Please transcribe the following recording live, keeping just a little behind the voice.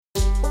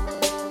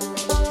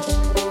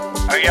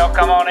y'all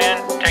come on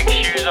in, take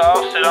your shoes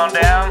off, sit on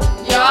down.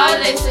 You're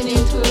listening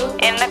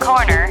to In the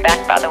Corner,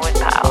 back by the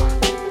woodpile.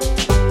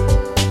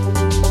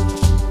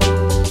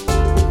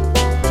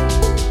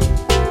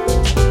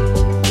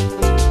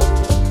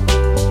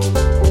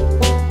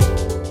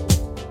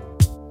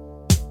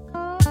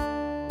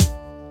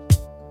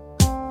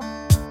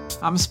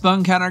 I'm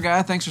Spun Counter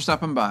Guy. Thanks for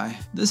stopping by.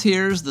 This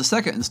here's the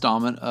second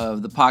installment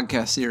of the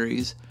podcast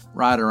series,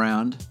 Ride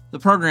Around. The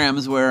program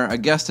is where a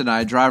guest and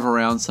I drive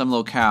around some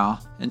locale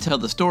and tell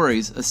the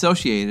stories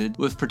associated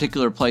with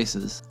particular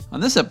places. On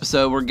this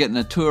episode, we're getting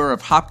a tour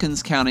of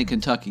Hopkins County,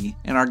 Kentucky,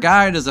 and our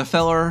guide is a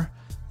feller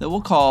that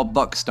we'll call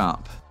Buck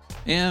Stomp.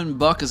 And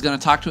Buck is going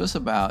to talk to us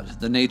about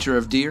the nature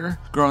of deer,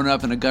 growing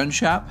up in a gun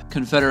shop,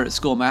 Confederate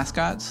school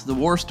mascots, the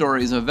war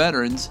stories of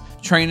veterans,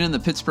 training the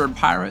Pittsburgh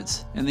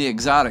Pirates, and the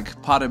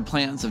exotic potted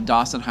plants of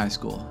Dawson High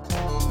School.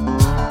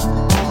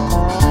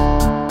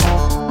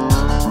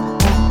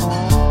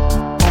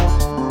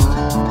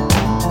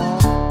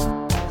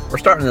 We're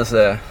starting this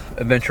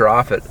adventure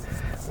off at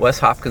West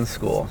Hopkins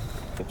School.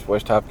 It's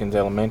West Hopkins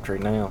Elementary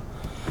now.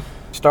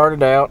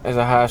 Started out as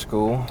a high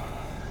school,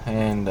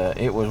 and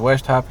it was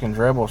West Hopkins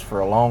Rebels for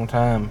a long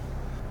time,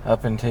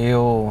 up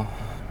until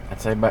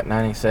I'd say about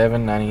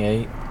 97,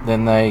 98.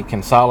 Then they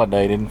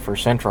consolidated for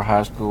Central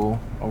High School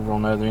over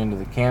on the other end of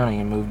the county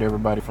and moved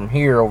everybody from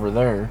here over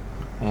there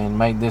and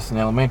made this an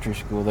elementary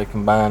school. They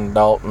combined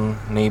Dalton,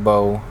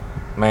 Nebo,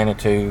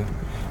 Manitou,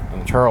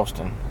 and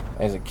Charleston.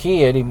 As a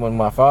kid, even when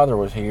my father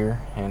was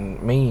here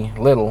and me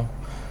little,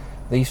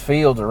 these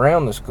fields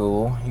around the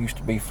school used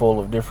to be full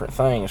of different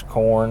things,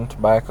 corn,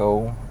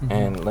 tobacco,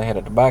 and they had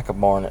a tobacco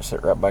barn that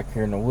sat right back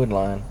here in the wood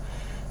line.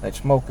 They'd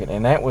smoke it,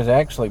 and that was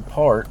actually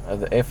part of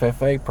the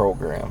FFA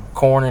program.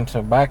 Corn and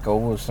tobacco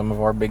was some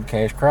of our big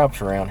cash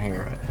crops around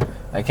here.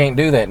 They can't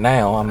do that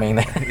now. I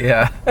mean,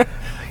 Yeah.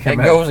 it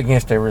goes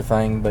against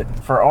everything, but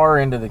for our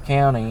end of the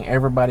county,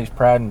 everybody's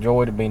pride and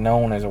joy to be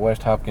known as a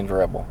West Hopkins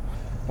Rebel.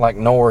 Like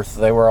North,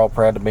 they were all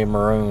proud to be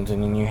Maroons,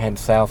 and then you had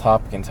South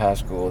Hopkins High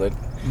School.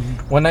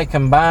 When they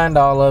combined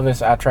all of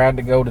us, I tried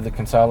to go to the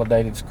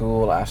consolidated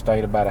school. I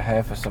stayed about a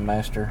half a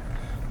semester,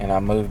 and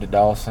I moved to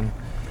Dawson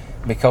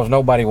because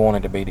nobody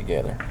wanted to be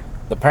together.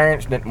 The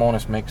parents didn't want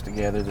us mixed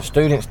together. The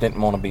students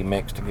didn't want to be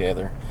mixed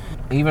together.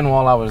 Even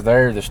while I was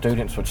there, the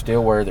students would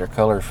still wear their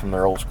colors from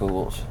their old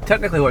schools.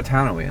 Technically, what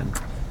town are we in?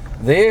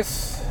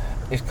 This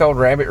is called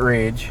Rabbit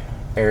Ridge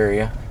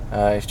area.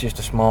 It's just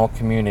a small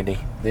community.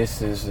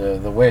 This is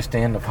the west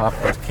end of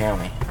Hopkins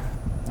County.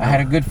 I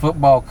had a good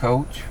football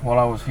coach while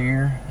I was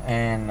here,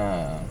 and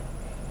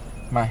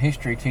my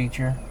history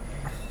teacher,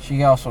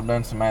 she also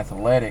done some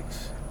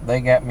athletics. They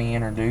got me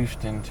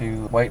introduced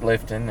into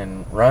weightlifting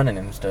and running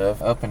and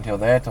stuff. Up until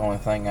that, the only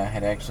thing I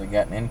had actually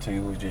gotten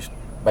into was just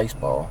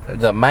baseball.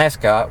 The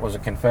mascot was a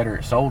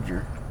Confederate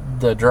soldier.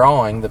 The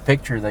drawing, the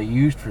picture they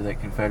used for that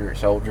Confederate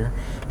soldier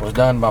was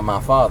done by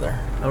my father.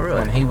 Oh, really?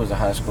 When he was a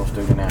high school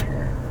student out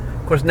here.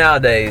 Of course,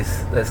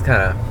 nowadays, that's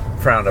kind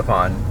of frowned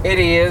upon. It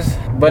is,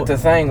 but the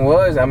thing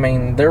was, I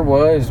mean, there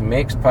was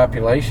mixed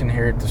population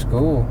here at the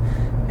school,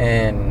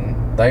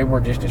 and they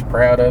were just as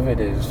proud of it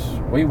as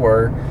we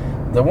were.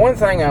 The one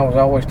thing I was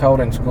always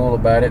told in school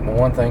about it, and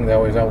the one thing they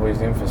always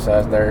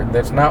emphasized there,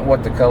 that's not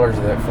what the colors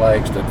of that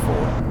flag stood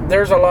for.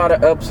 There's a lot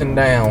of ups and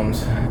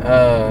downs.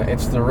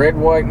 It's the red,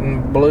 white,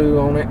 and blue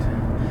on it,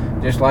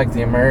 just like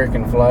the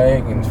American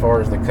flag, and as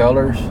far as the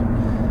colors.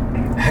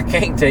 I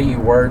can't tell you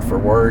word for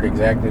word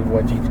exactly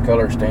what each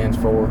color stands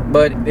for,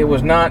 but it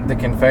was not the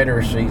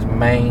Confederacy's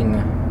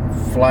main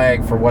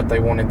flag for what they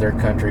wanted their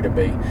country to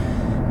be.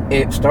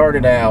 It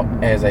started out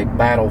as a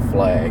battle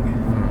flag.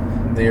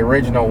 The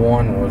original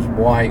one was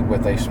white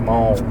with a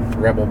small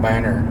rebel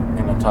banner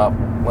in the top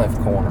left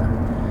corner,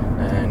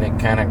 and it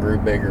kind of grew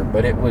bigger,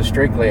 but it was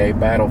strictly a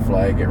battle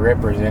flag. It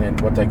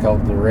represented what they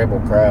called the rebel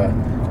cry.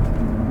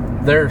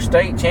 Their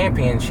state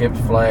championships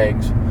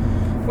flags,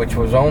 which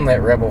was on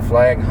that rebel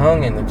flag,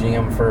 hung in the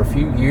gym for a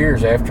few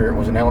years after it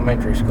was an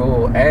elementary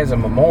school as a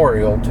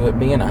memorial to it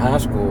being a high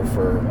school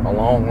for a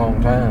long,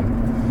 long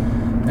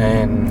time.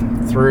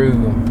 And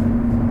through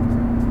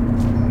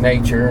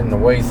nature and the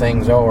way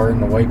things are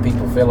and the way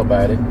people feel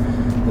about it,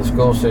 the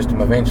school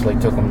system eventually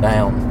took them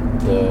down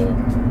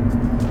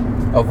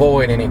to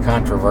avoid any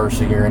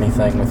controversy or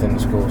anything within the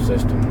school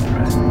system.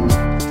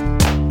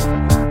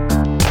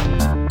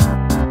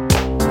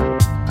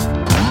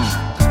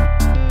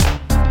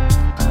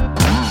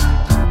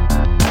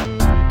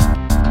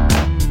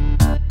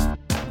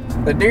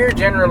 The deer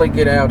generally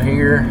get out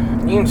here.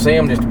 You can see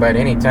them just about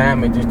any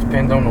time. It just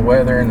depends on the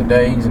weather and the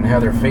days and how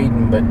they're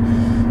feeding. But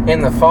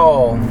in the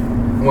fall,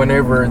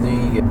 whenever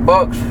the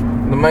bucks,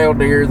 the male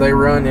deer, they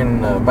run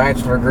in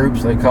bachelor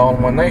groups, they call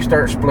them. When they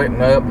start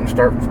splitting up and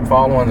start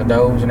following the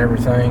does and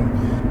everything,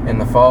 in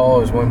the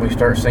fall is when we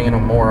start seeing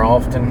them more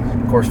often.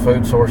 Of course,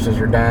 food sources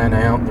are dying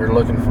out. They're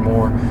looking for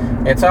more.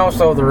 It's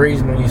also the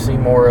reason you see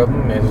more of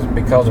them is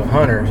because of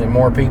hunters, and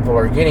more people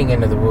are getting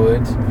into the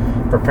woods,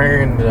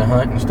 preparing to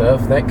hunt and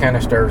stuff. That kind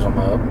of stirs them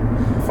up.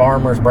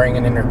 Farmers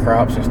bringing in their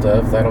crops and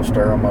stuff, that'll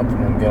stir them up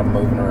and get them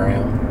moving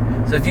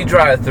around. So if you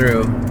drive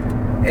through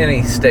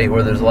any state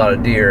where there's a lot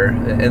of deer,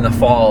 in the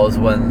fall is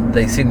when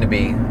they seem to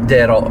be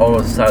dead all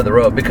over the side of the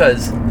road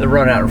because they're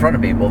running out in front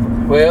of people.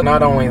 Well,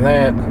 not only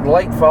that,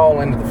 late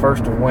fall into the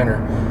first of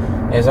winter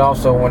is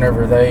also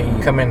whenever they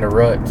come into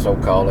rut, so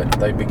call it.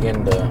 They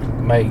begin to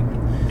mate.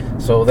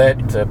 So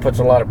that puts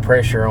a lot of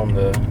pressure on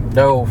the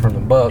doe from the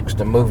bucks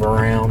to move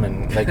around,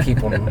 and they keep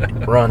them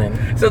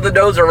running. So the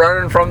does are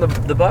running from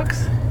the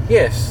bucks?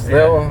 Yes,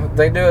 Yeah.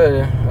 they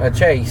do a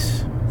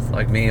chase. It's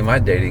like me in my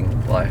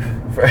dating life.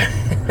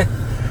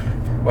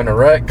 When the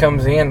rut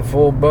comes in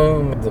full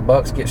boom, the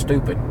bucks get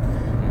stupid.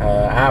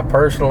 I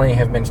personally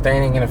have been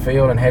standing in a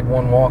field and had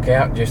one walk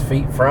out just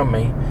feet from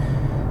me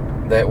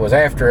that was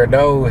after a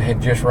doe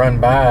had just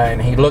run by,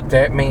 and he looked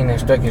at me and then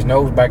stuck his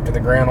nose back to the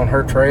ground on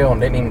her trail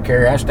and didn't even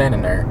care I was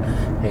standing there.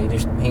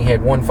 He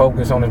had one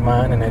focus on his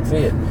mind, and that's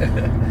it.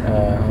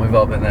 We've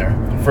all been there.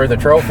 For the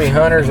trophy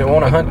hunters that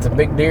want to hunt the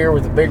big deer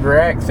with the big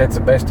racks, that's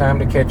the best time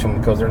to catch them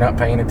because they're not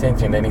paying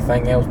attention to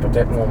anything else but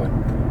that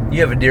woman. You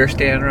have a deer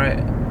stand, right?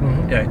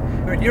 Mm-hmm.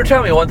 Yeah. You were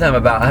telling me one time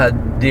about how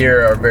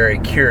deer are very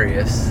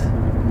curious.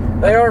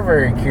 They are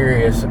very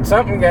curious.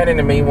 Something got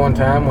into me one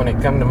time when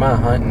it come to my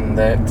hunting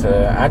that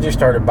I just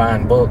started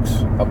buying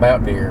books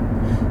about deer,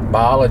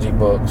 biology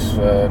books,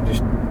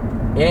 just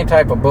any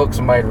type of book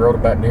somebody wrote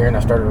about deer, and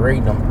I started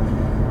reading them.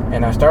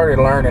 And I started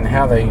learning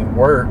how they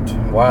worked,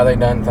 why they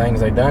done things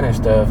they done and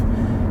stuff.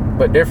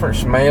 But different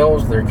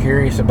smells, they're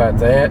curious about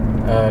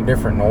that,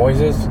 different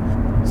noises.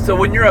 So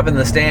when you're up in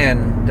the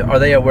stand, are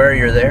they aware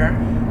you're there?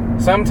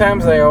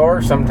 Sometimes they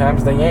are,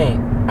 sometimes they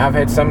ain't. I've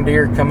had some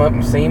deer come up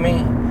and see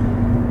me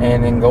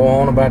and then go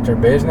on about their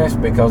business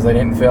because they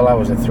didn't feel I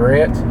was a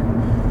threat.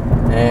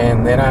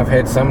 And then I've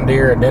had some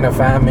deer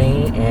identify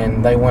me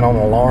and they went on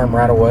alarm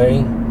right away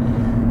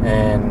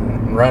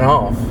and run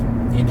off.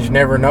 You just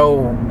never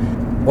know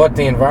what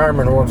the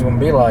environment was going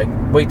to be like.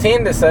 We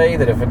tend to say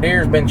that if a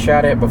deer's been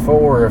shot at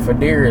before, or if a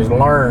deer has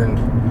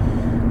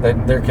learned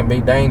that there can be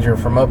danger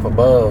from up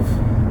above,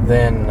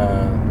 then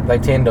they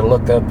tend to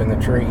look up in the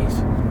trees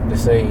to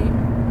see.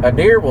 A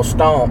deer will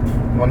stomp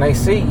when they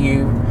see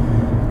you,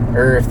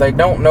 or if they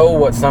don't know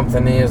what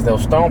something is, they'll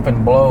stomp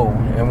and blow.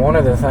 And one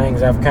of the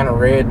things I've kind of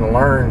read and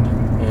learned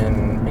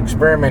and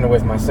experimented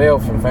with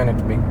myself and found it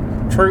to be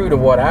true to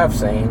what I've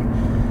seen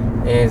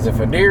is if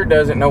a deer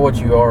doesn't know what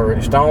you are, it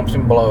stomps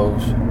and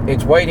blows,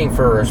 it's waiting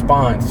for a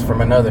response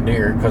from another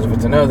deer, because if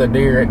it's another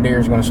deer, that deer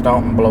is going to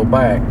stomp and blow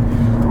back.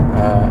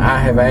 I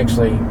have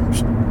actually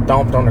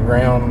stomped on the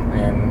ground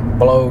and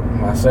blowed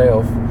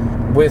myself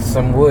with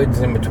some woods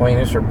in between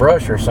us or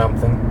brush or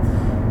something,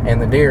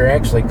 and the deer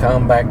actually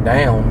calmed back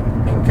down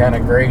and kind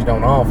of grazed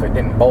on off. It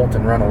didn't bolt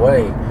and run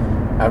away.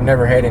 I've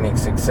never had any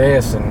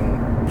success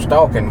in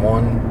stalking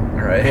one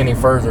any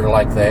further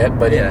like that,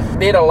 but it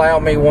did allow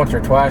me once or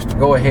twice to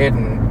go ahead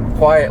and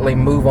quietly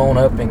move on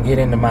up and get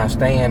into my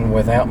stand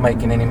without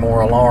making any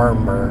more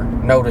alarm or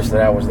notice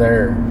that I was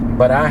there.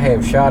 But I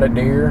have shot a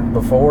deer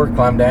before,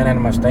 climbed down into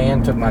my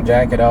stand, took my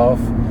jacket off,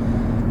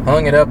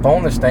 hung it up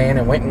on the stand,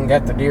 and went and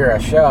got the deer I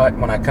shot.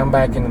 When I come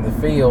back into the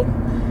field,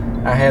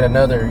 I had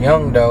another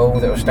young doe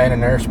that was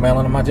standing there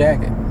smelling of my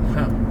jacket.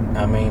 Huh.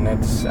 I mean,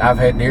 I've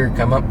had deer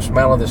come up and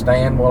smell of the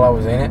stand while I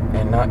was in it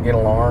and not get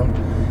alarmed.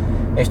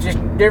 It's just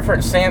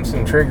different scents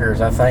and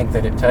triggers, I think,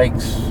 that it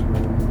takes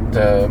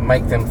to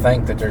make them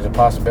think that there's a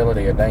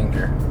possibility of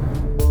danger.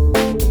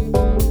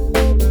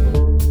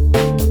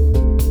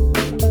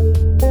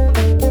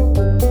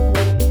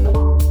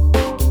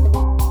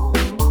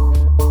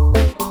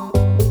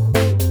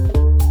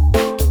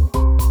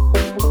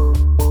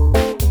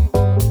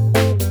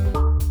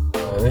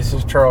 This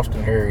is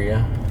Charleston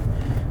area.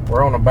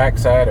 We're on the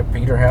backside of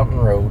Peter Houghton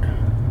Road.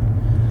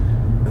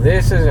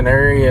 This is an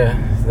area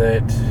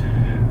that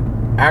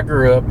I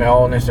grew up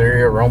all in this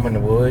area, roaming the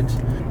woods.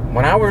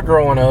 When I was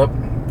growing up,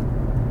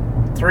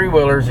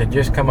 three-wheelers had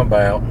just come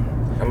about.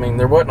 I mean,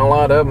 there wasn't a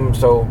lot of them,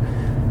 so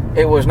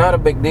it was not a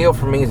big deal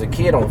for me as a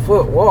kid on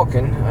foot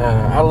walking.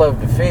 I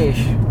loved to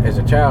fish as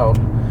a child,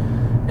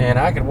 and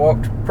I could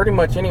walk to pretty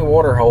much any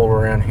water hole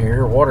around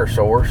here, water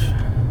source.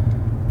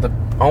 The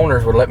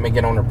owners would let me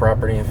get on their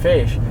property and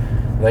fish.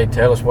 They'd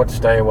tell us what to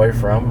stay away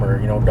from, or,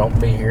 don't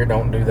be here,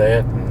 don't do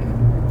that.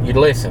 And you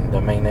listened. I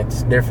mean,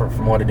 it's different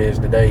from what it is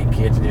today.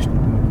 Kids just,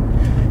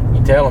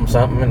 you tell them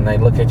something and they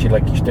look at you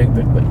like you're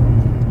stupid. But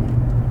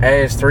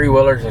as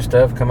three-wheelers and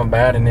stuff come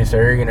about in this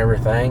area and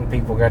everything,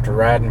 people got to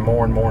riding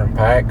more and more in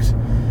packs.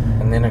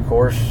 And then, of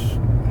course,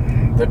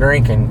 the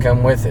drinking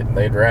come with it.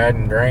 They'd ride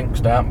and drink,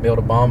 stop and build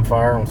a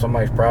bonfire on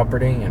somebody's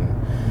property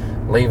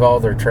and leave all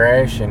their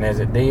trash. And as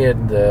it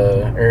did,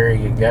 the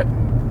area got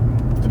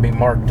to be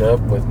marked up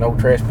with no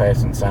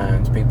trespassing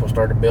signs. People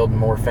started building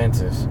more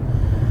fences.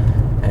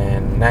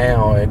 And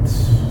now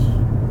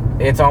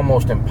it's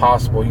almost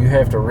impossible. You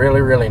have to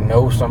really, really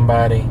know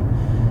somebody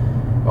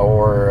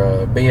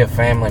or be a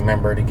family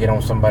member to get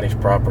on somebody's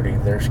property.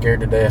 They're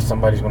scared to death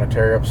somebody's going to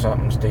tear up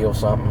something, steal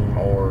something,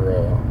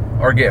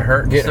 or get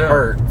hurt. Get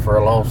hurt for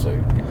a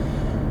lawsuit.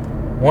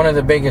 One of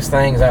the biggest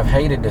things I've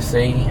hated to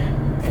see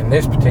in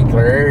this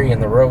particular area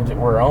and the roads that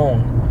we're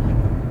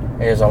on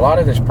is a lot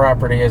of this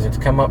property, as it's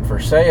come up for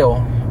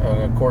sale,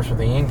 of course with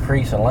the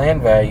increase in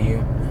land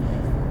value,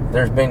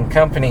 there's been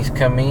companies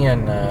come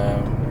in,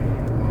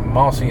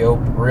 Mossy Oak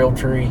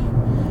Realty,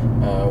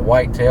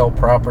 Whitetail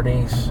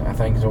Properties, I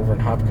think is over in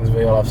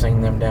Hopkinsville. I've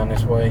seen them down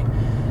this way.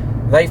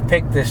 They've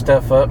picked this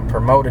stuff up and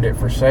promoted it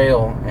for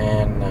sale,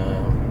 and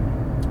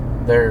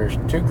there's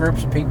two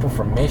groups of people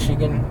from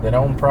Michigan that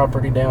own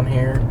property down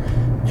here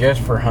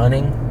just for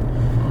hunting.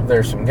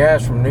 There's some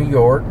guys from New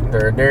York.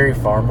 They're dairy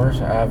farmers.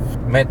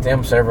 I've met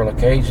them several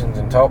occasions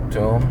and talked to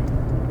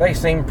them. They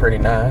seem pretty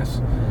nice,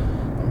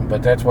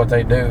 but that's what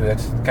they do.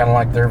 That's kind of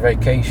like their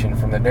vacation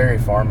from the dairy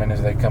farming,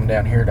 as they come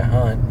down here to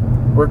hunt.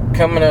 We're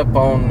coming up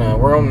on,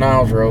 we're on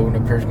Niles Road.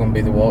 It appears going to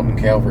be the Walton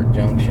Calvert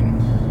Junction,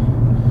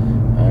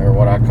 or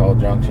what I call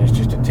junction. It's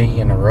just a T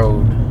in the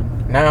road.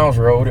 Niles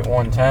Road at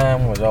one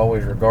time was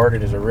always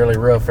regarded as a really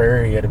rough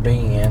area to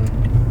be in.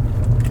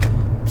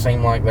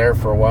 Seemed like there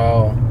for a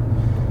while,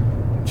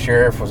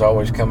 sheriff was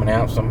always coming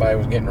out, somebody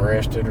was getting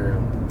arrested,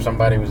 or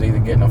somebody was either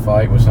getting a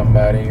fight with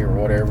somebody or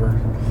whatever.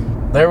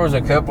 There was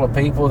a couple of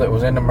people that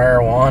was into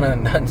marijuana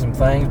and done some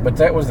things, but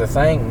that was the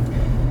thing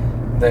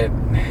that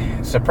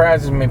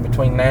surprises me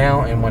between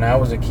now and when I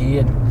was a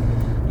kid.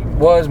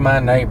 Was my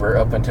neighbor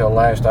up until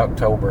last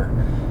October.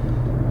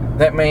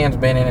 That man's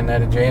been in and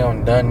out of jail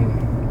and done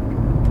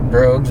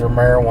drugs or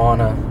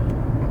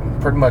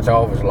marijuana pretty much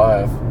all of his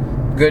life.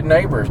 Good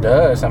neighbors to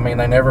us. I mean,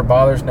 they never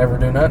bother us, never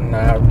do nothing.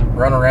 I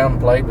run around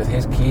and played with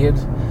his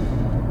kids,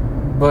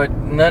 but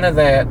none of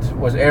that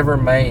was ever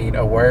made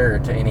aware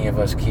to any of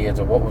us kids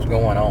of what was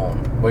going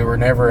on. We were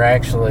never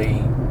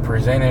actually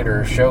presented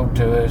or showed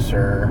to us,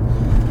 or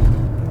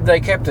they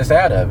kept us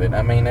out of it.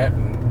 I mean,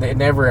 it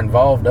never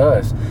involved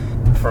us.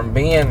 From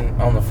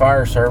being on the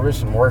fire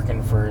service and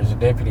working for as a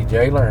deputy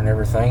jailer and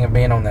everything, and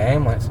being on the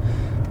ambulance,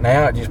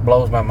 now it just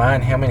blows my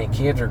mind how many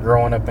kids are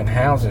growing up in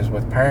houses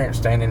with parents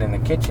standing in the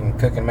kitchen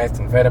cooking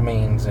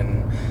methamphetamines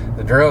and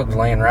the drugs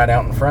laying right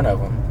out in front of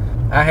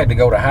them. I had to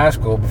go to high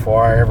school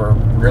before I ever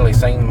really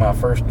seen my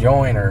first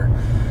joint or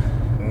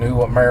knew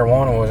what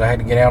marijuana was. I had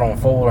to get out on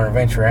Fuller and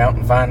venture out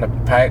and find a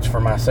patch for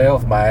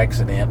myself by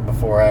accident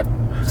before I'd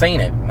seen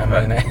it. I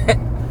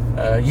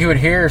mean, you would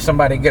hear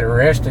somebody get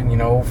arrested,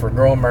 for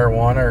growing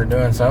marijuana or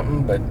doing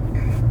something, but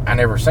I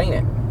never seen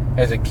it.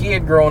 As a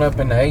kid growing up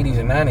in the 80s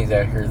and 90s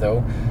out here,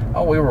 though,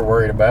 all we were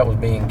worried about was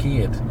being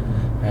kids.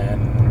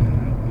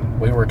 And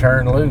we were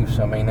turned loose.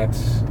 I mean,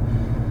 it's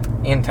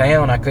in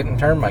town, I couldn't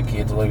turn my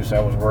kids loose.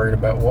 I was worried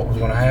about what was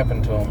going to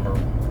happen to them or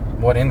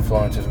what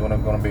influences were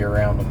going to be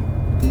around them.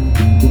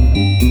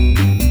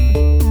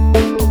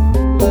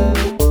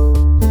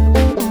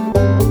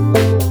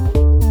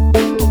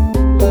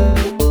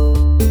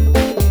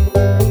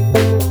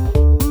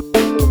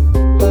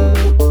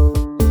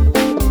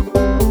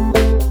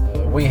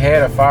 We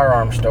had a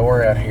firearms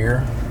store out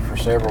here for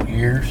several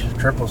years,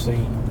 Triple C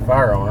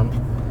Firearms.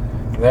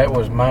 That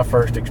was my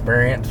first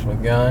experience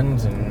with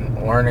guns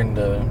and learning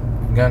to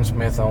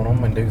gunsmith on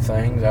them and do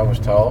things I was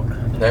taught.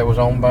 That was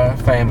owned by a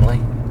family.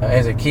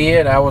 As a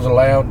kid, I was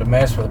allowed to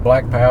mess with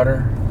black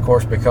powder. Of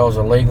course, because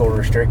of legal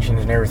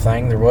restrictions and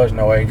everything, there was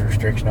no age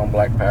restriction on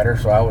black powder,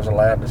 so I was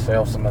allowed to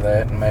sell some of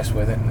that and mess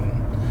with it.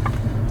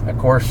 And of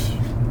course,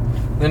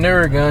 the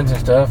newer guns and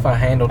stuff, I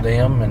handled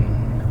them.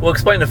 And well,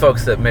 explain to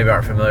folks that maybe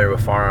aren't familiar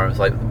with firearms.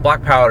 Like,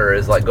 black powder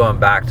is like going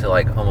back to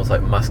like almost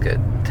like musket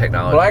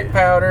technology. Black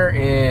powder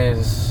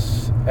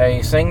is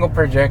a single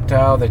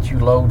projectile that you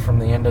load from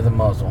the end of the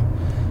muzzle.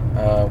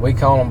 We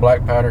call them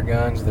black powder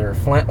guns. They're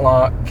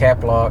flintlock,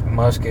 caplock,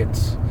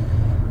 muskets,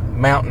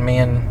 mountain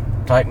men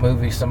type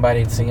movies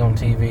somebody'd see on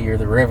TV, or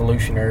the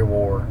Revolutionary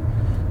War,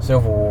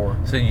 Civil War.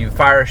 So you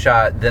fire a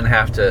shot, then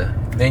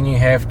you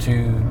have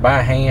to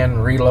by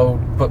hand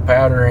reload, put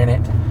powder in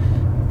it,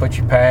 put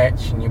your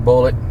patch and your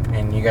bullet,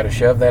 and you got to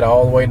shove that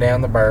all the way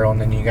down the barrel, and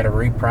then you got to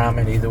reprime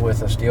it either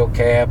with a steel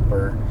cap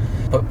or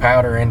put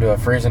powder into a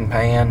frizzing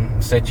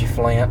pan, set your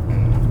flint,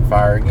 and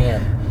fire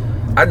again.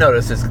 I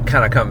noticed it's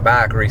kind of come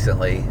back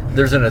recently.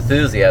 There's an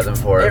enthusiasm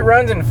for it. It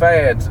runs in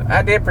fads.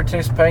 I did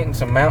participate in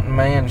some mountain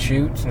man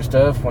shoots and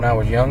stuff when I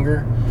was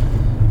younger.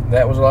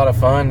 That was a lot of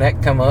fun.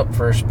 That come up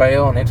for a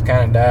spell, and it's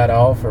kind of died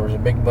off. There was a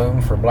big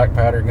boom for black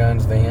powder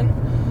guns then.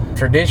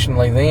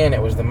 Traditionally then,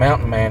 it was the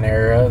mountain man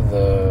era,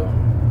 the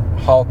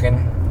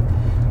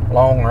Hawken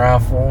long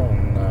rifle,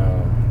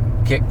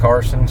 and Kit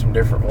Carson, some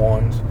different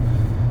ones,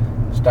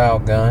 style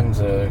guns,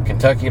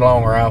 Kentucky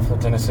long rifle,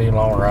 Tennessee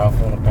long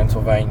rifle, and a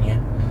Pennsylvania.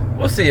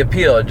 What's the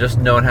appeal of just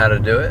knowing how to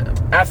do it?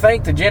 I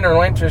think the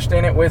general interest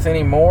in it with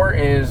anymore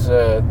is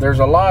there's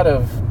a lot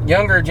of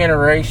younger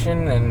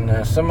generation,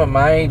 and some of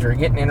my age are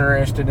getting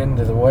interested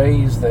into the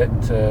ways that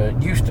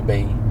used to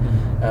be.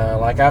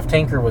 Like I've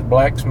tinkered with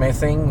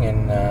blacksmithing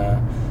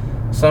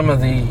and some of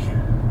the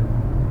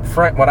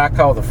what I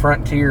call the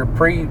frontier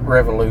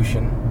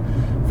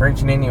pre-revolution,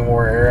 French and Indian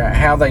War era,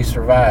 how they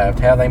survived,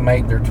 how they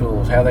made their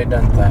tools, how they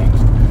done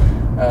things.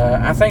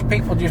 I think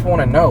people just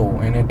want to know,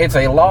 and it's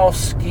a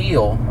lost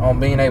skill on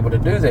being able to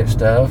do that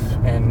stuff,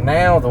 and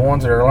now the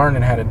ones that are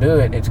learning how to do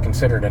it, it's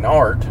considered an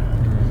art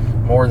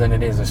more than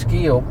it is a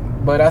skill.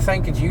 But I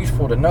think it's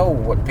useful to know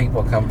what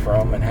people come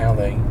from and how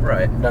they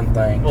done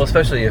things. Well,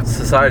 especially if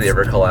society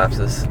ever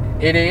collapses.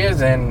 It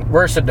is, and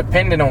we're so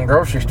dependent on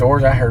grocery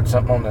stores. I heard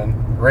something on the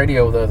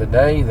radio the other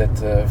day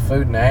that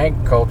food and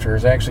agriculture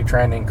is actually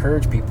trying to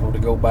encourage people to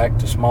go back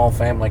to small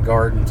family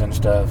gardens and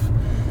stuff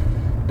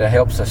to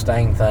help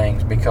sustain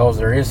things, because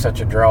there is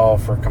such a draw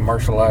for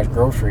commercialized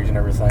groceries and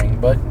everything.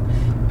 But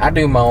I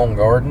do my own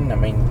garden. I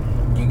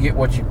mean, you get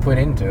what you put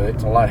into it.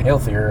 It's a lot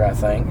healthier, I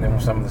think, than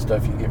some of the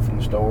stuff you get from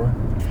the store.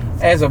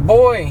 As a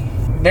boy,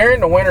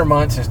 during the winter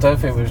months and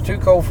stuff, it was too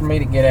cold for me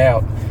to get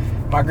out.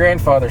 My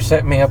grandfather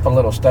set me up a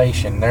little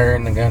station there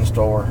in the gun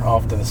store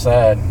off to the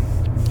side.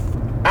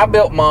 I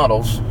built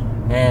models,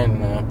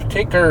 and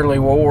particularly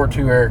World War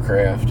II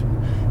aircraft.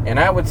 And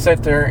I would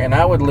sit there and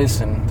I would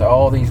listen to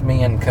all these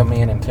men come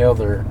in and tell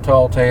their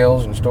tall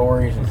tales and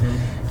stories.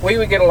 Mm-hmm. We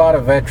would get a lot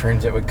of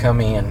veterans that would come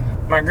in.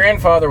 My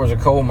grandfather was a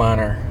coal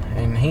miner,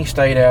 and he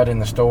stayed out in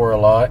the store a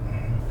lot.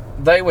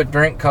 They would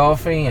drink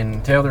coffee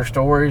and tell their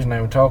stories, and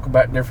they would talk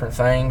about different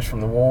things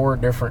from the war,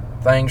 different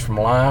things from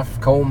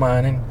life, coal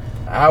mining.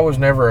 I was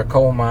never a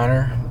coal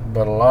miner,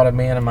 but a lot of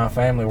men in my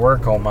family were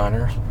coal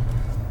miners,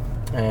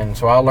 and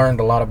so I learned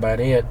a lot about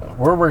it.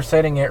 Where we're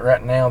sitting at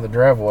right now, the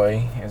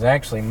driveway, is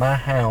actually my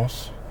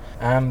house.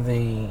 I'm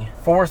the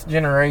 4th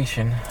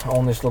generation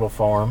on this little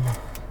farm,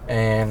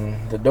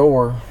 and the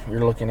door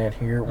you're looking at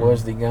here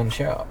was the gun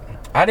shop.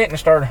 I didn't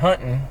start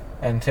hunting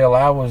until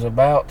I was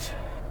about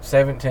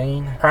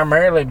 17,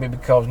 primarily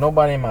because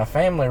nobody in my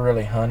family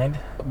really hunted.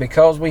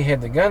 Because we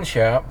had the gun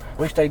shop,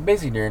 we stayed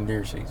busy during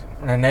deer season,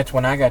 and that's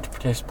when I got to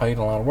participate in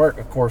a lot of work.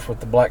 Of course, with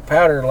the black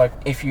powder, like,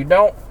 if you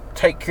don't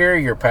take care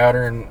of your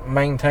powder and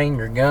maintain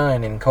your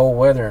gun in cold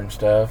weather and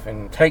stuff,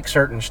 and take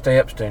certain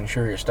steps to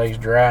ensure it stays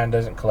dry and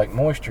doesn't collect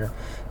moisture,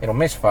 it'll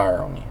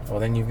misfire on you.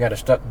 Well, then you've got a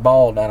stuck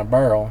ball down a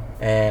barrel.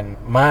 And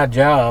my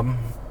job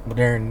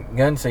during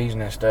gun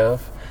season and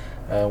stuff,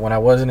 when I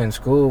wasn't in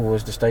school,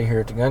 was to stay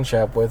here at the gun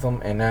shop with them,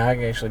 and I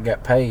actually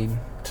got paid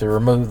to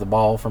remove the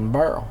ball from the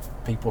barrel.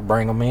 People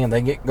bring them in.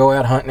 They go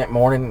out hunting that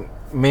morning,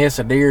 miss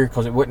a deer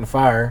because it wouldn't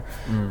fire,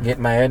 get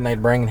mad, and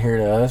they'd bring it here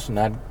to us, and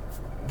I'd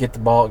get the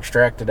ball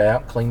extracted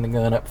out, clean the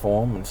gun up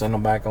for them, and send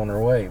them back on their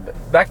way.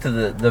 But back to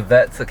the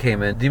vets that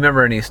came in, do you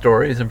remember any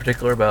stories in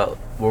particular about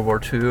World War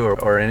II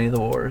or any of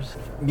the wars?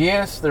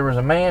 Yes, there was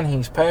a man,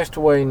 he's passed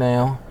away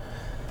now,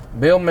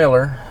 Bill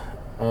Miller.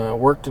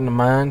 Worked in the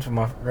mines with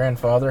my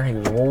grandfather. He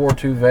was a World War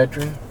II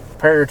veteran,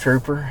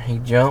 paratrooper. He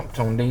jumped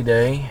on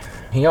D-Day.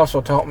 He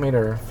also taught me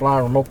to fly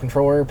remote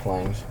control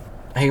airplanes.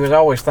 He was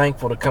always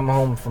thankful to come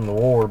home from the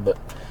war, but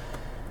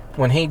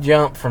when he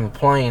jumped from the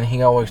plane,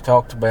 he always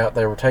talked about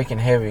they were taking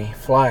heavy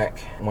flak.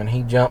 When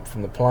he jumped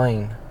from the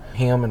plane,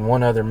 him and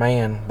one other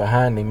man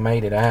behind him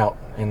made it out,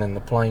 and then the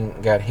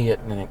plane got hit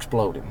and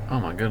exploded. Oh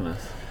my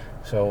goodness.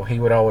 So he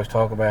would always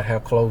talk about how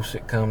close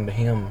it come to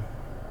him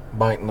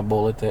biting the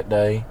bullet that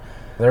day.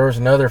 There was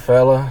another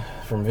fella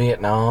from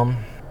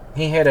Vietnam.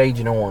 He had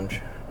Agent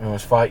Orange and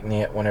was fighting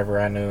it whenever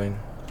I knew him.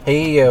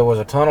 He was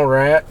a tunnel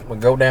rat,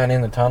 would go down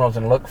in the tunnels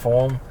and look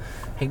for them.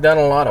 He'd done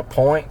a lot of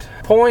point.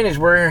 Point is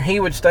where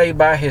he would stay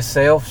by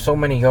himself so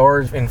many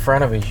yards in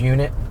front of his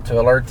unit to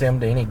alert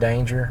them to any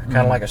danger, kind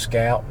of like a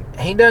scout.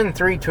 He done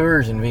 3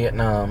 tours in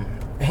Vietnam.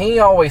 He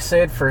always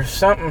said for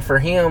something for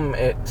him,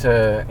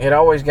 it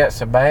always got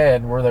so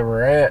bad where they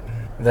were at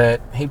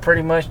that he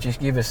pretty much just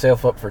give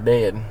himself up for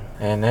dead.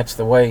 And that's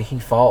the way he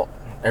fought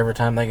every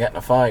time they got in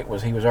a fight,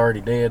 was he was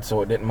already dead,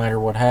 so it didn't matter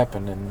what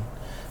happened. And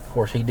of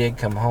course he did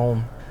come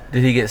home.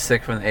 Did he get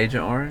sick from the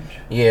Agent Orange?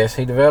 Yes,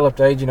 he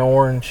developed Agent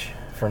Orange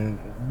from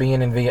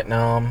being in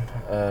Vietnam.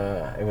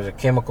 It was a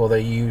chemical they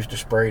used to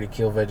spray to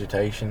kill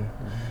vegetation.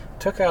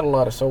 Took out a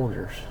lot of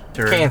soldiers.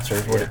 Sure. Cancer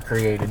is what it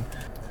created.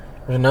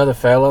 There's another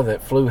fella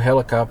that flew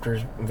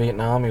helicopters in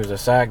Vietnam. He was a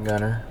side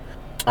gunner.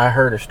 I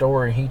heard a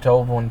story he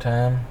told one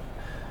time,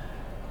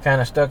 kind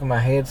of stuck in my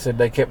head. Said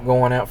they kept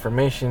going out for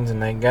missions,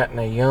 and they gotten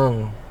a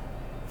young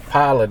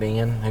pilot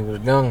in who was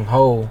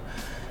gung-ho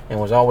and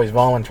was always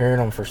volunteering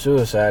them for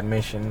suicide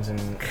missions, and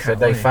said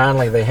they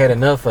had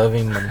enough of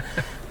him, and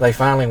they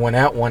finally went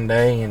out one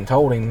day and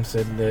told him,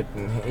 said that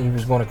he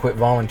was going to quit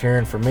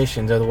volunteering for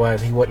missions, otherwise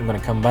he wasn't going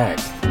to come back.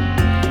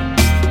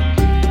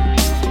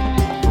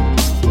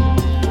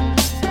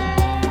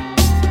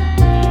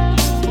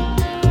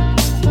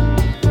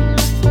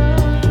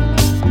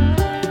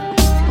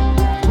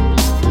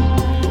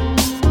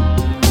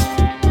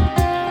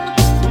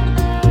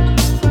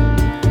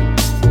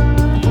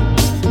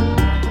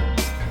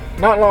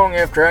 Not long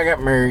after I got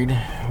married,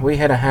 we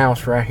had a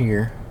house right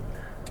here.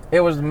 It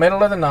was the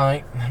middle of the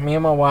night. Me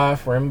and my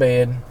wife were in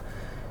bed,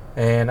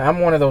 and I'm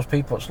one of those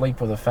people that sleep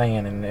with a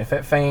fan, and if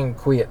that fan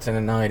quits in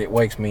the night, it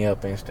wakes me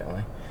up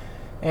instantly.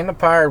 And the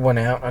power went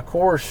out. Of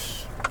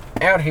course,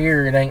 out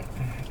here, it ain't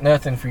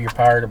nothing for your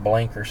power to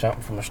blink or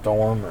something from a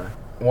storm or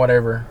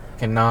whatever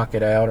can knock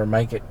it out or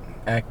make it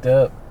act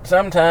up.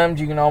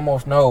 Sometimes you can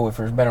almost know if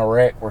there's been a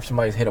wreck where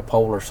somebody's hit a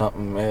pole or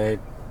something.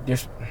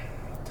 Just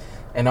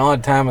an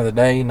odd time of the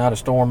day, not a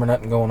storm or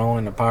nothing going on,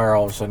 and the power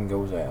all of a sudden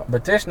goes out.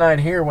 But this night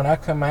here, when I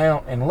come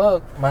out and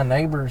look, my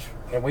neighbor's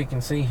that we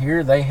can see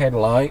here, they had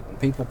light.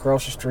 People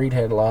across the street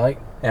had light.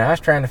 And I was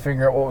trying to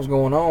figure out what was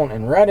going on.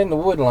 And right in the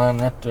wood line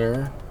right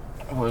there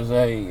was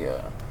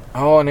an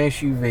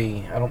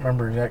SUV. I don't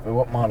remember exactly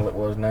what model it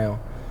was now.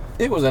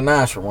 It was a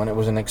nicer one. It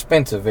was an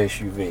expensive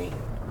SUV.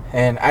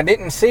 And I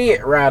didn't see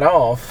it right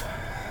off,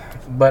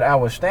 but I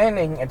was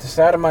standing at the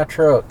side of my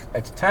truck.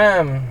 At the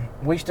time,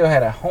 we still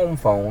had a home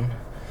phone,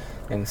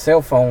 and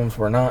cell phones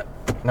were not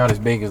as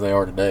big as they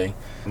are today.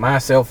 My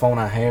cell phone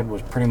I had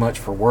was pretty much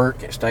for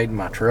work. It stayed in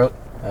my truck.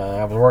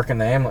 I was working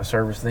the ambulance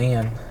service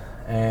then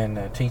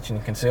and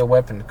teaching concealed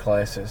weapons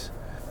classes.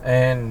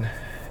 And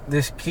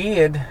this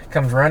kid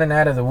comes running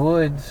out of the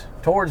woods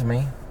towards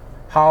me,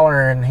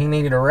 hollering he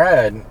needed a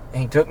ride.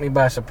 He took me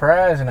by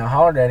surprise, and I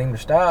hollered at him to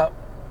stop,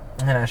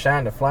 and I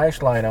shined a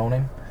flashlight on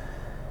him.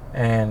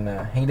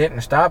 And he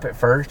didn't stop at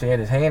first. He had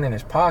his hand in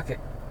his pocket.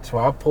 So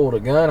I pulled a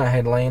gun I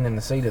had laying in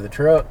the seat of the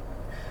truck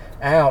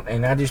out,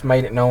 and I just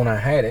made it known I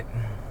had it.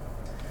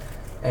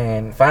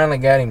 And finally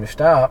got him to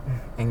stop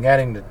and got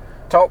him to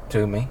talk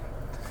to me.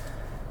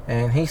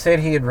 And he said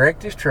he had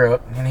wrecked his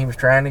truck and he was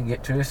trying to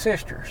get to his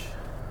sister's.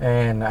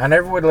 And I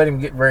never would let him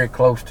get very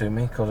close to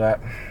me, because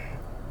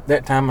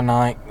that time of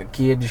night, the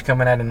kid just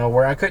coming out of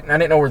nowhere, I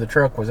didn't know where the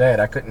truck was at.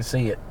 I couldn't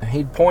see it.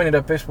 He'd pointed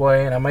up this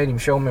way, and I made him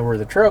show me where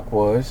the truck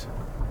was.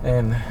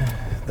 And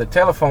the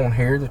telephone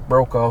here that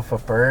broke off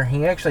up there,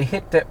 he actually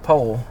hit that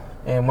pole.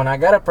 And when I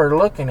got up there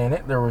looking in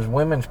it, there was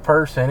women's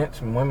purse in it,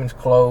 some women's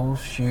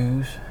clothes,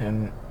 shoes,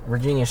 and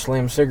Virginia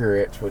Slim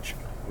cigarettes, which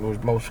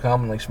was most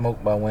commonly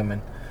smoked by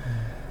women.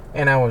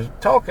 And I was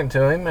talking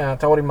to him, and I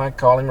told him I'd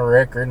call him a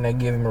record, and they'd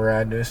give him a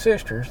ride to his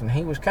sister's, and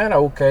he was kind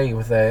of okay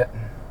with that.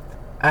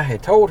 I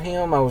had told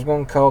him I was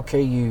going to call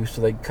KU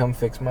so they'd come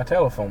fix my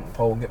telephone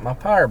pole, get my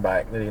power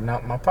back, that he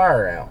knocked my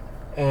power out.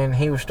 And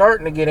he was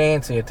starting to get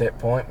antsy at that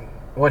point.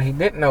 What he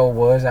didn't know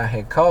was I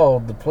had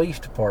called the police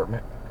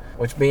department,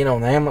 which, being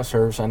on the ambulance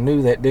service, I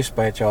knew that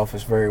dispatch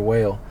office very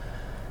well.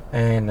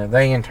 And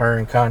they in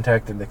turn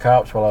contacted the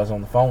cops while I was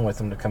on the phone with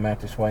them to come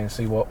out this way and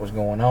see what was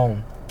going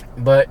on.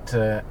 But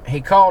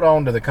he called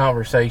on to the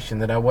conversation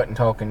that I wasn't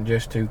talking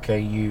just to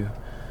KU.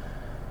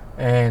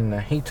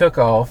 And he took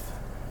off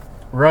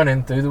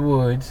running through the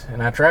woods,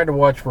 and I tried to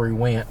watch where he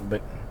went,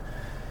 but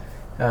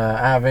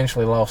I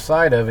eventually lost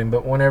sight of him.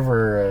 But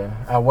whenever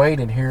I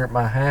waited here at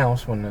my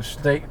house, when the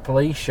state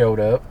police showed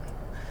up,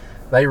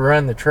 they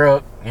run the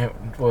truck. It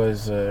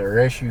was or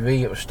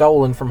SUV. It was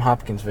stolen from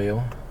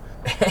Hopkinsville.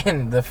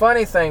 And the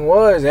funny thing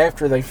was,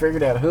 after they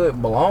figured out who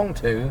it belonged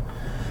to,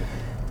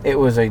 it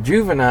was a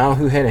juvenile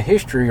who had a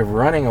history of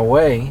running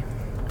away,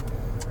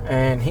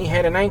 and he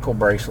had an ankle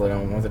bracelet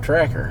on with a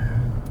tracker.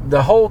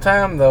 The whole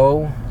time,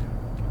 though,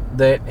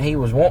 that he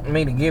was wanting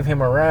me to give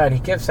him a ride, he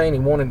kept saying he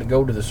wanted to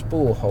go to the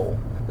spool hole.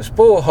 The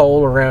spool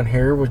hole around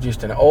here was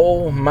just an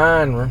old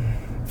mine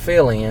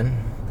fill-in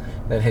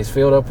that has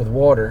filled up with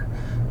water.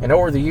 And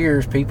over the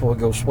years, people would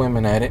go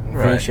swimming at it and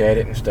fish at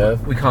it and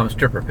stuff. We call them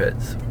stripper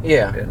pits.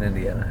 Yeah. In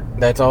Indiana.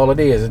 That's all it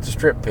is. It's a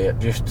strip pit.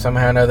 Just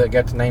somehow or another it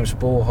got the name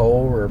Spool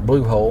Hole or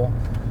Blue Hole.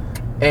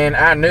 And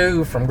I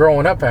knew from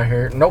growing up out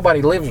here,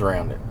 nobody lives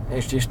around it.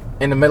 It's just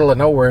in the middle of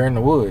nowhere in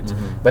the woods.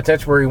 Mm-hmm. But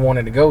that's where he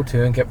wanted to go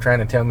to, and kept trying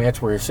to tell me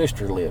that's where his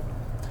sister lived.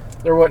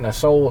 There wasn't a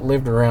soul that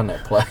lived around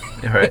that place.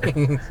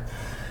 Right.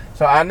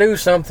 So I knew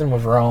something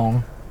was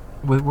wrong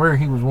with where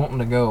he was wanting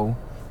to go.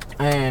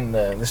 And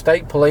the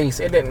state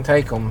police, it didn't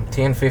take them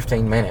 10,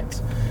 15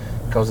 minutes.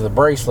 Because of the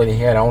bracelet he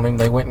had on him,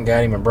 they went and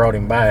got him and brought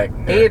him back.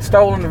 He had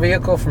stolen the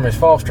vehicle from his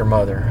foster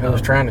mother, who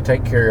was trying to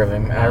take care of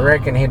him. I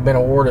reckon he'd been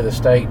a ward of the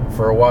state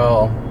for a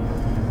while,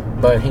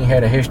 but he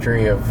had a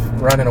history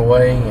of running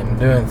away and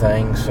doing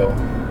things, so...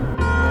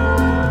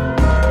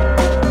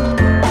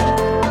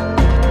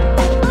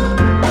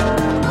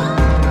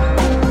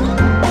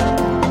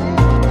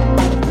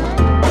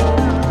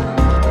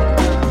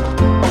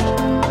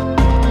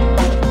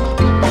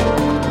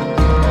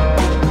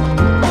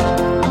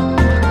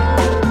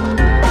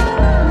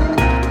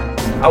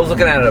 I was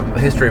looking at a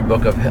history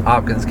book of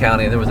Hopkins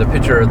County, and there was a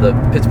picture of the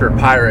Pittsburgh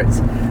Pirates.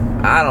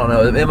 I don't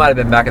know, it might have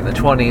been back in the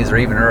 20s or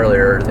even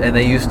earlier, and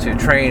they used to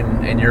train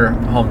in your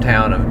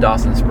hometown of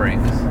Dawson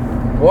Springs.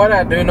 What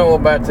I do know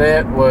about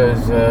that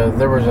was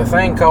there was a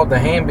thing called the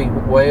Hamby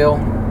Well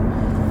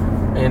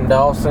in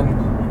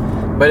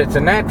Dawson, but it's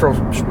a natural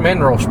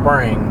mineral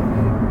spring,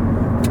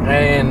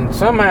 and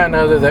somehow or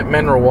another that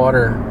mineral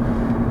water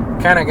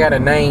kind of got a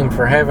name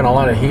for having a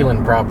lot of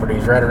healing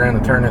properties right around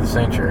the turn of the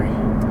century.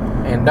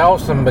 And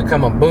Dawson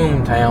become a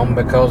boom town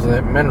because of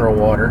that mineral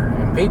water,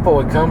 and people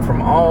would come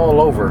from all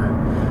over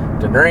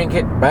to drink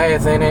it,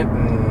 bath in it,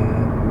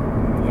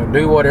 and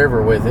do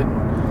whatever with it,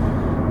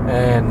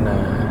 and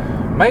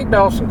made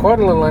Dawson quite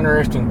a little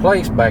interesting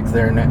place back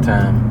there in that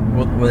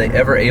time. Were they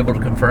ever able to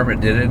confirm it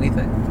did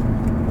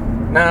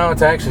anything? No,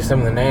 it's actually some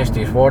of the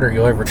nastiest water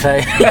you'll ever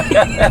taste.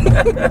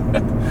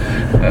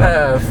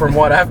 From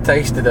what I've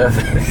tasted of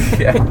it.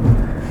 Yeah.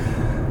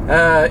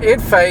 It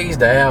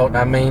phased out.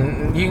 I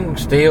mean, you can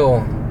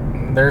still,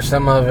 there's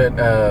some of it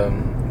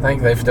I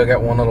think they've still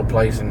got one little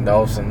place in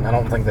Dawson. I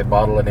don't think they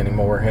bottle it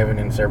anymore. Haven't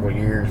in several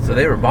years. So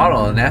they were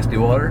bottling nasty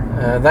water?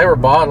 They were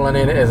bottling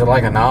it as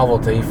like a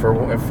novelty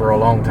for a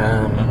long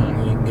time.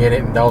 You can get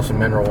it in Dawson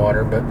mineral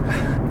water. But,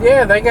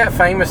 yeah, they got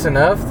famous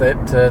enough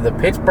that the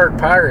Pittsburgh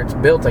Pirates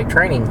built a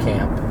training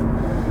camp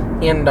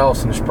in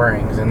Dawson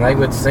Springs. And they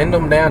would send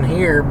them down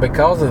here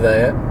because of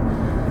that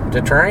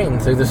to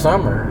train through the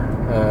summer.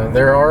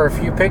 There are a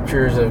few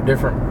pictures of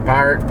different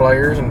Pirate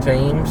players and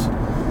teams.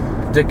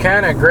 To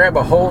kind of grab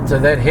a hold to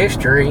that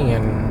history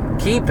and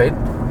keep it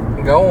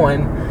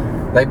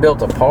going, they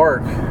built a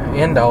park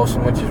in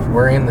Dawson, which is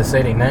we're in the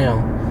city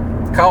now,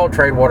 called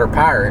Tradewater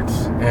Pirates,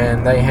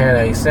 and they had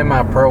a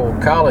semi-pro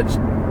college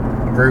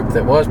group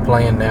that was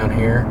playing down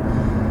here.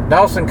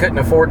 Dawson couldn't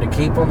afford to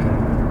keep them.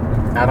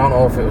 I don't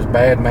know if it was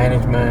bad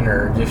management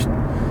or just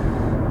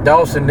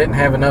Dawson didn't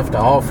have enough to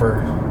offer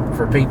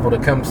for people to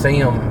come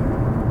see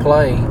them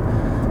play.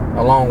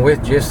 Along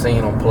with just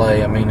seeing them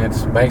play. I mean,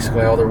 it's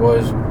basically all there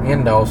was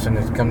in Dawson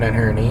is come down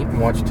here and eat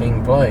and watch a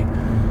team play.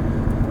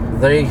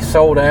 They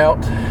sold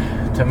out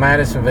to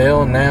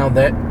Madisonville, and now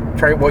that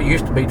what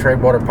used to be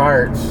Tradewater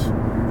Pirates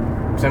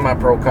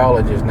semi-pro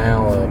college is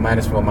now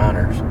Madisonville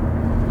Miners,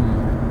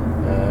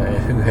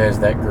 who has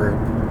that group.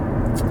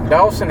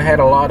 Dawson had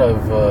a lot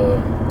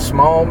of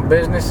small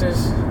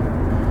businesses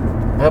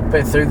up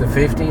through the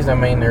 50s. I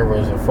mean, there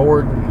was a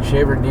Ford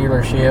Chevy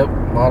dealership,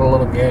 a lot of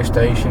little gas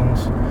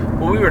stations.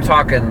 Well, we were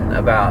talking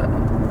about,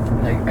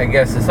 I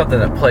guess it's something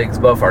that plagues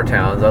both our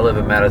towns. I live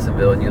in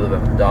Madisonville and you live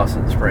in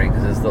Dawson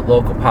Springs. Is the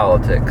local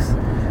politics.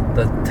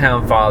 The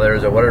town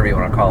fathers, or whatever you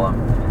want to call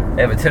them,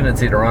 they have a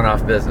tendency to run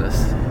off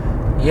business.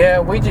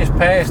 Yeah, we just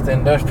passed the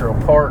industrial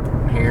park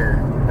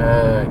here.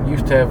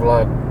 Used to have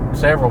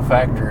several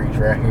factories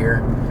right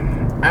here.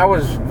 I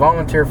was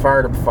volunteer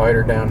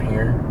firefighter down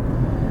here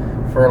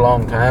for a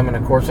long time, and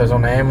of course I was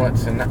on the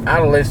ambulance, and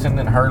I listened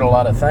and heard a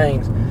lot of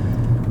things.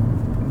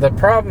 The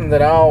problem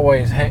that I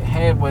always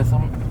had with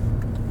them,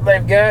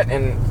 they've got,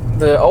 and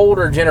the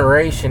older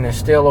generation is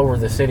still over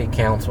the city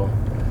council.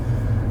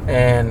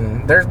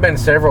 And there's been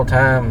several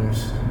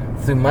times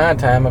through my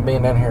time of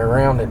being down here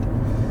around it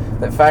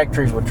that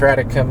factories would try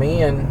to come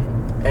in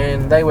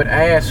and they would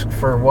ask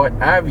for what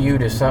I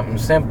viewed as something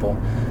simple.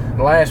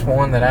 The last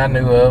one that I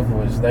knew of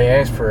was they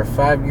asked for a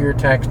 5-year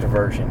tax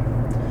diversion.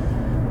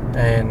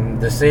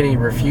 And the city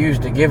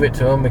refused to give it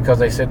to them because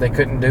they said they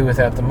couldn't do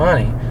without the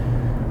money.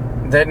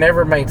 That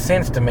never made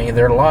sense to me,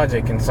 their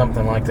logic in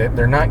something like that.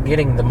 They're not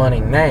getting the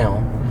money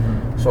now,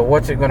 so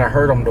what's it going to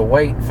hurt them to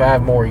wait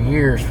 5 more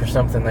years for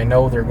something they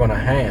know they're going to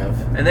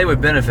have? And they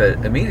would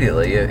benefit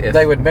immediately. If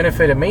they would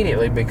benefit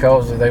immediately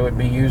because they would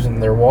be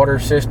using their water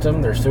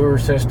system, their sewer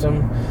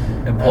system,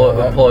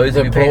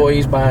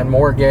 employees buying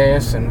more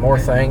gas and more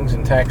things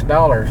and tax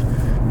dollars.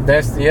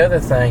 That's the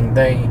other thing.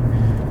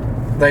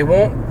 They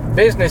want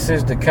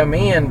businesses to come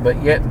in,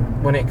 but yet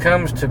when it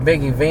comes to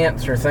big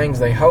events or things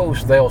they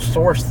host, they'll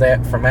source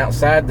that from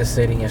outside the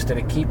city instead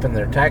of keeping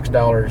their tax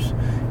dollars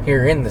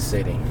here in the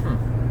city.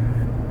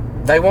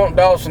 They want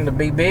Dawson to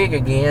be big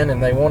again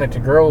and they want it to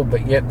grow,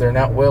 but yet they're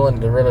not willing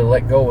to really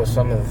let go of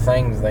some of the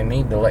things they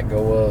need to let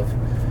go of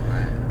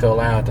to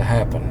allow it to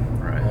happen.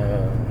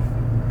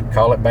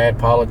 Call it bad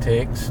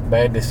politics,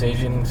 bad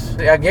decisions.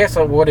 I guess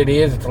what it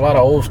is, it's a lot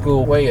of old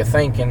school way of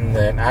thinking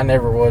that I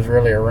never was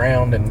really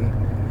around, and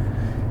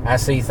I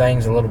see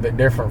things a little bit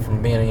different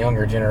from being a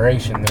younger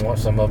generation than what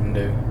some of them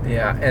do.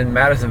 Yeah, in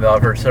Madisonville,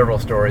 I've heard several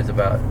stories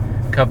about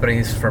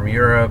companies from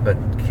Europe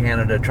and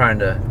Canada trying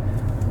to,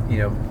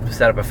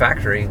 set up a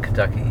factory in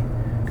Kentucky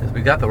because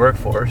we got the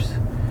workforce,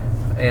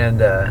 and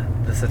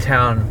the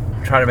town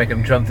trying to make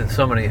them jump through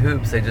so many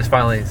hoops. They just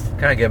finally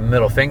kind of give them a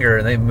middle finger,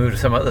 and they move to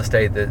some other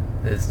state that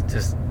is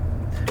just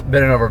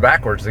bending over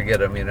backwards to get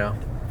them.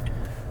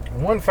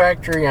 One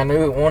factory I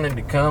knew it wanted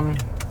to come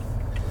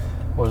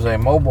was a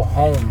mobile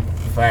home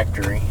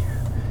factory,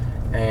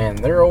 and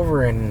they're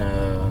over in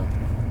the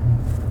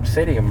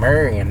city of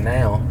Marion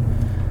now,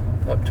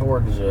 up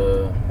towards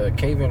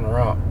Cave-In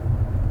Rock,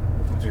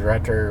 which is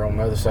right there on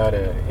the other side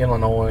of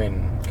Illinois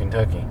and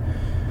Kentucky,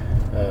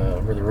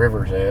 where the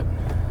river's at.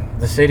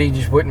 The city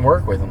just wouldn't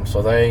work with them,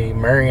 so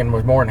Marion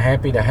was more than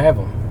happy to have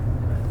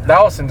them.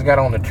 Dawson's got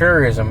on the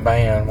tourism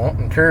ban,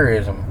 wanting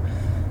tourism.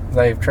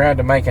 They've tried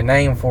to make a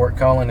name for it,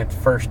 calling it the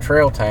first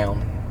trail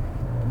town.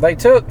 They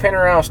took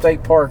Pennyrile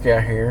State Park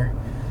out here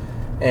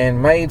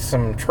and made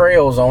some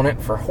trails on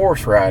it for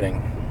horse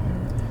riding.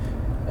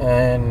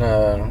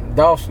 And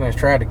Dawson has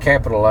tried to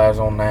capitalize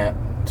on that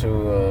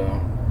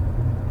to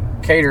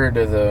cater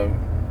to the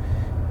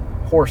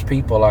horse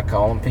people, I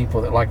call them,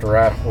 people that like to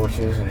ride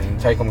horses and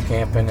take them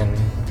camping and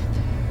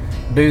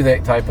do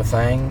that type of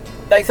thing.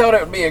 They thought it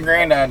would be a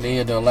grand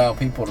idea to allow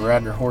people to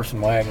ride their horse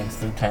and wagons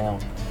through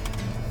town,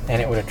 and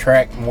it would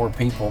attract more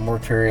people, more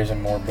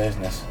tourism, more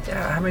business.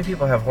 Yeah, how many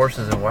people have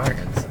horses and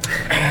wagons?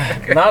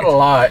 Not a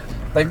lot.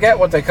 They've got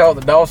what they call the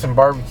Dawson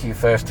Barbecue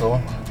Festival,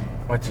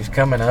 which is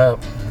coming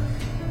up.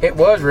 It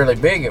was really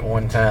big at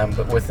one time,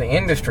 but with the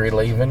industry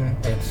leaving,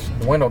 it's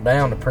dwindled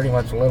down to pretty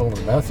much little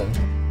to nothing.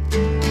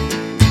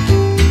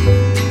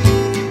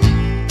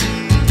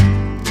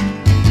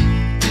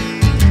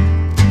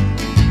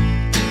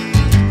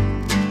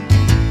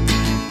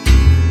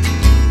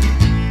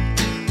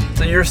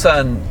 your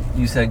son,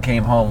 you said,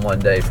 came home one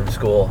day from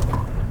school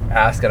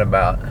asking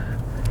about,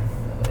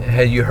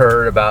 had you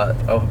heard about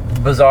a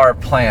bizarre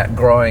plant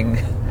growing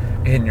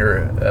in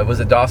your, was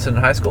it Dawson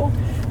High School?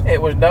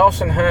 It was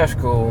Dawson High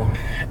School.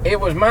 It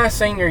was my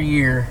senior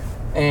year,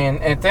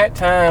 and at that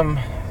time,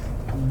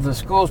 the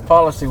school's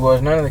policy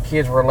was none of the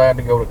kids were allowed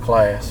to go to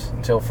class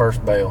until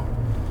first bell.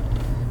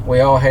 We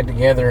all had to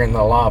gather in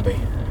the lobby.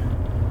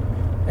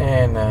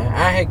 And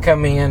I had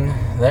come in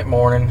that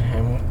morning,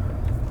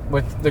 and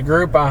with the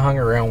group I hung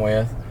around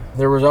with,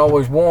 there was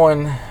always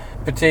one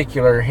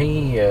particular,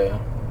 he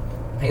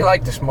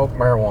liked to smoke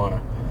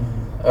marijuana.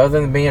 Other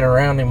than being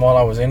around him while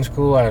I was in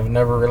school, I was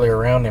never really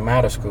around him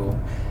out of school.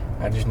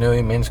 I just knew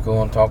him in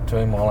school and talked to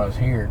him while I was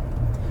here.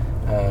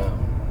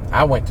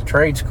 I went to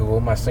trade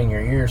school my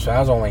senior year, so I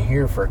was only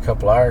here for a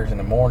couple hours in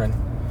the morning.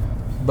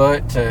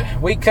 But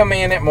we come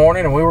in that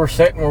morning, and we were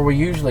sitting where we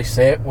usually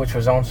sit, which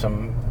was on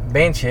some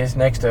benches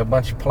next to a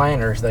bunch of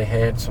planters. They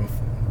had some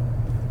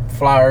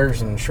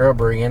flowers and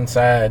shrubbery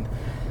inside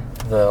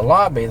the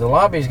lobby. The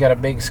lobby's got a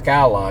big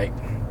skylight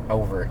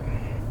over it.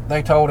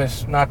 They told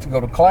us not to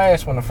go to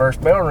class when the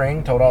first bell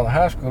rang, told all the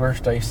high schoolers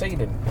stay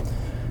seated.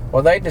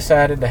 Well, they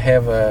decided to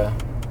have a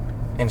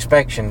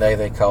inspection day,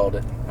 they called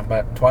it.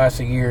 About twice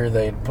a year,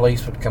 the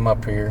police would come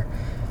up here.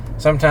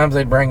 Sometimes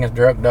they'd bring us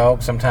drug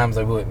dogs, sometimes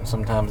they wouldn't.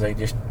 Sometimes they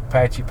just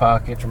pat your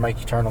pockets or make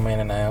you turn them in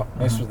and out.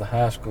 This was the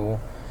high school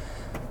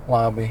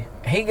lobby.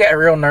 He got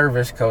real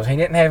nervous because he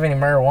didn't have any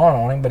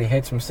marijuana on him, but he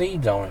had some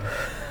seeds on him.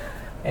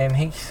 And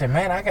he said,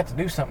 man, I got to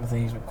do something with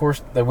these. Of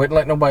course, they wouldn't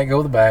let nobody go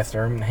to the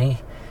bathroom. And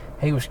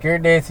he was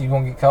scared to death he was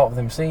going to get caught with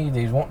them seeds.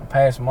 He was wanting to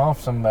pass them off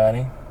to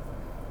somebody.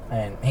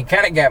 And he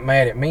kind of got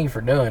mad at me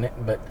for doing it,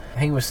 but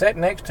he was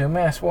sitting next to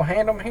me. I said, well,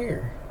 hand them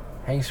here.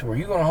 He said, were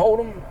you going to hold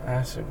them?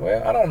 I said,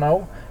 well, I don't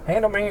know.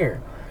 Hand them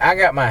here. I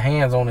got my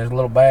hands on his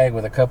little bag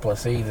with a couple of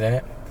seeds in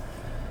it,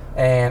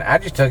 and I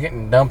just took it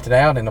and dumped it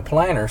out in the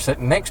planter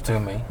sitting next to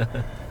me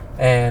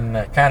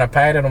and kind of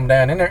patted them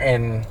down in there,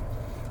 and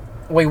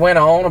we went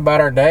on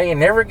about our day and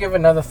never give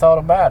another thought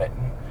about it.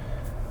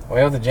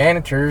 Well, the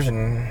janitors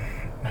and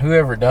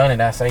whoever done it,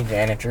 I say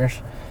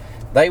janitors,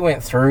 they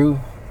went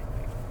through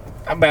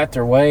about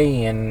their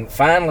way, and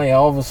finally,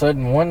 all of a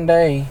sudden, one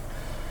day,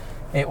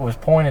 it was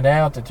pointed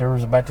out that there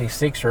was about these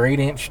 6 or 8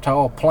 inch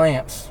tall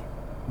plants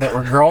that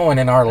were growing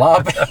in our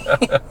lobby.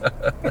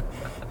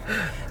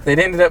 That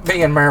ended up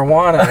being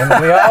marijuana, and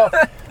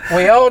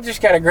we all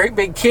just got a great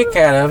big kick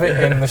out of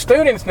it, and the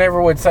students never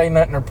would say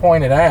nothing or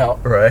point it out.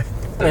 Right.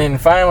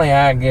 And finally,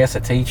 I guess a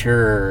teacher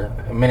or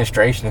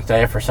administration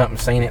staff or something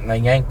seen it, and they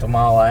yanked them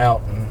all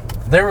out. And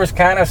there was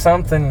kind of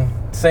something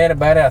said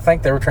about it. I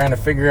think they were trying to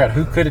figure out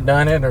who could have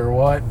done it or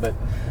what, but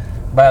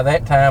by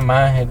that time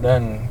I had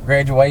done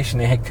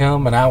graduation. It had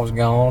come and I was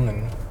gone,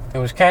 and it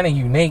was kind of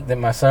unique that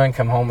my son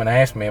come home and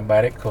asked me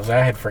about it because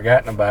I had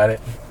forgotten about it.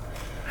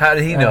 How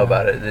did he know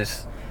about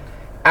it?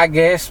 I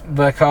guess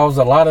because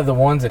a lot of the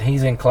ones that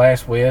he's in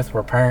class with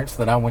were parents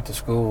that I went to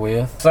school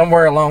with.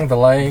 Somewhere along the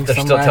lane, they're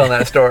still telling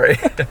that story.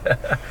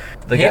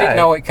 He didn't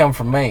know it come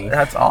from me.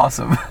 That's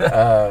awesome.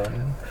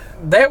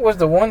 That was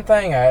the one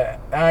thing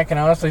I can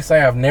honestly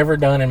say I've never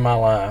done in my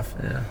life.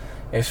 Yeah.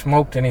 Is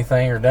smoked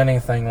anything or done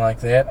anything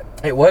like that.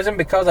 It wasn't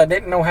because I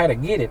didn't know how to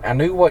get it. I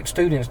knew what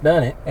students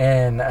done it,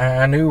 and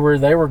I knew where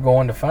they were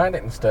going to find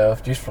it and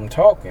stuff just from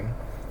talking,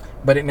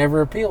 but it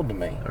never appealed to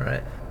me. All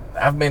right.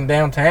 I've been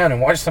downtown and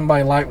watched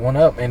somebody light one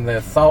up, and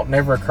the thought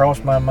never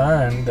crossed my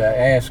mind to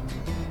ask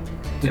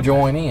to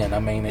join in. I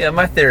mean, yeah,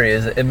 my theory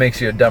is it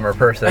makes you a dumber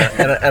person,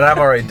 and I'm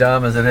already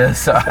dumb as it is,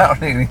 so I don't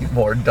need any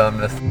more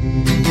dumbness.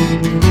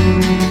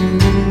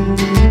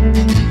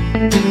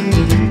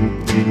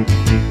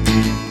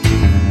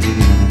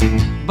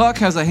 Buck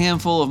has a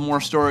handful of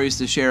more stories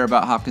to share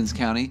about Hopkins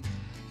County,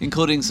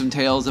 including some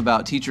tales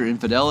about teacher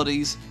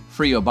infidelities,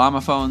 free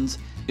Obama phones,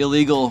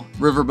 illegal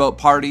riverboat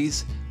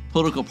parties,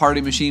 political party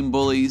machine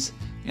bullies,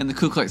 and the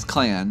Ku Klux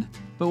Klan.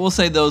 But we'll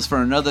save those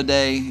for another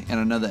day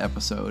and another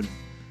episode.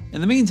 In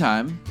the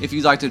meantime, if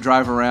you'd like to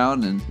drive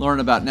around and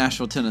learn about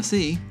Nashville,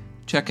 Tennessee,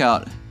 check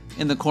out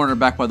In the Corner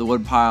Back by the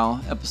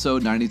Woodpile,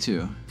 episode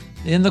 92.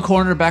 The In the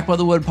Corner Back by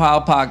the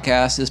Woodpile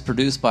podcast is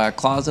produced by a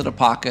closet, a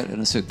pocket,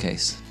 and a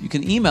suitcase. You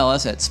can email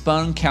us at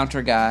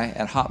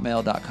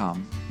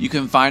spuncounterguy@hotmail.com. You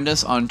can find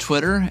us on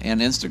Twitter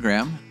and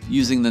Instagram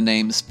using the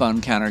name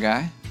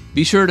SpunCounterGuy.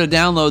 Be sure to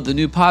download the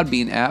new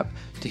Podbean app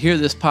to hear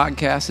this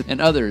podcast and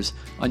others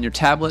on your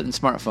tablet and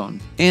smartphone.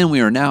 And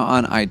we are now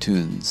on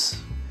iTunes.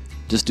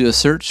 Just do a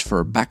search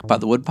for Back by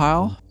the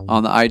Woodpile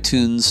on the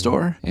iTunes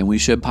store, and we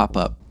should pop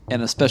up.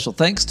 And a special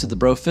thanks to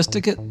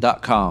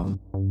thebrofisticate.com.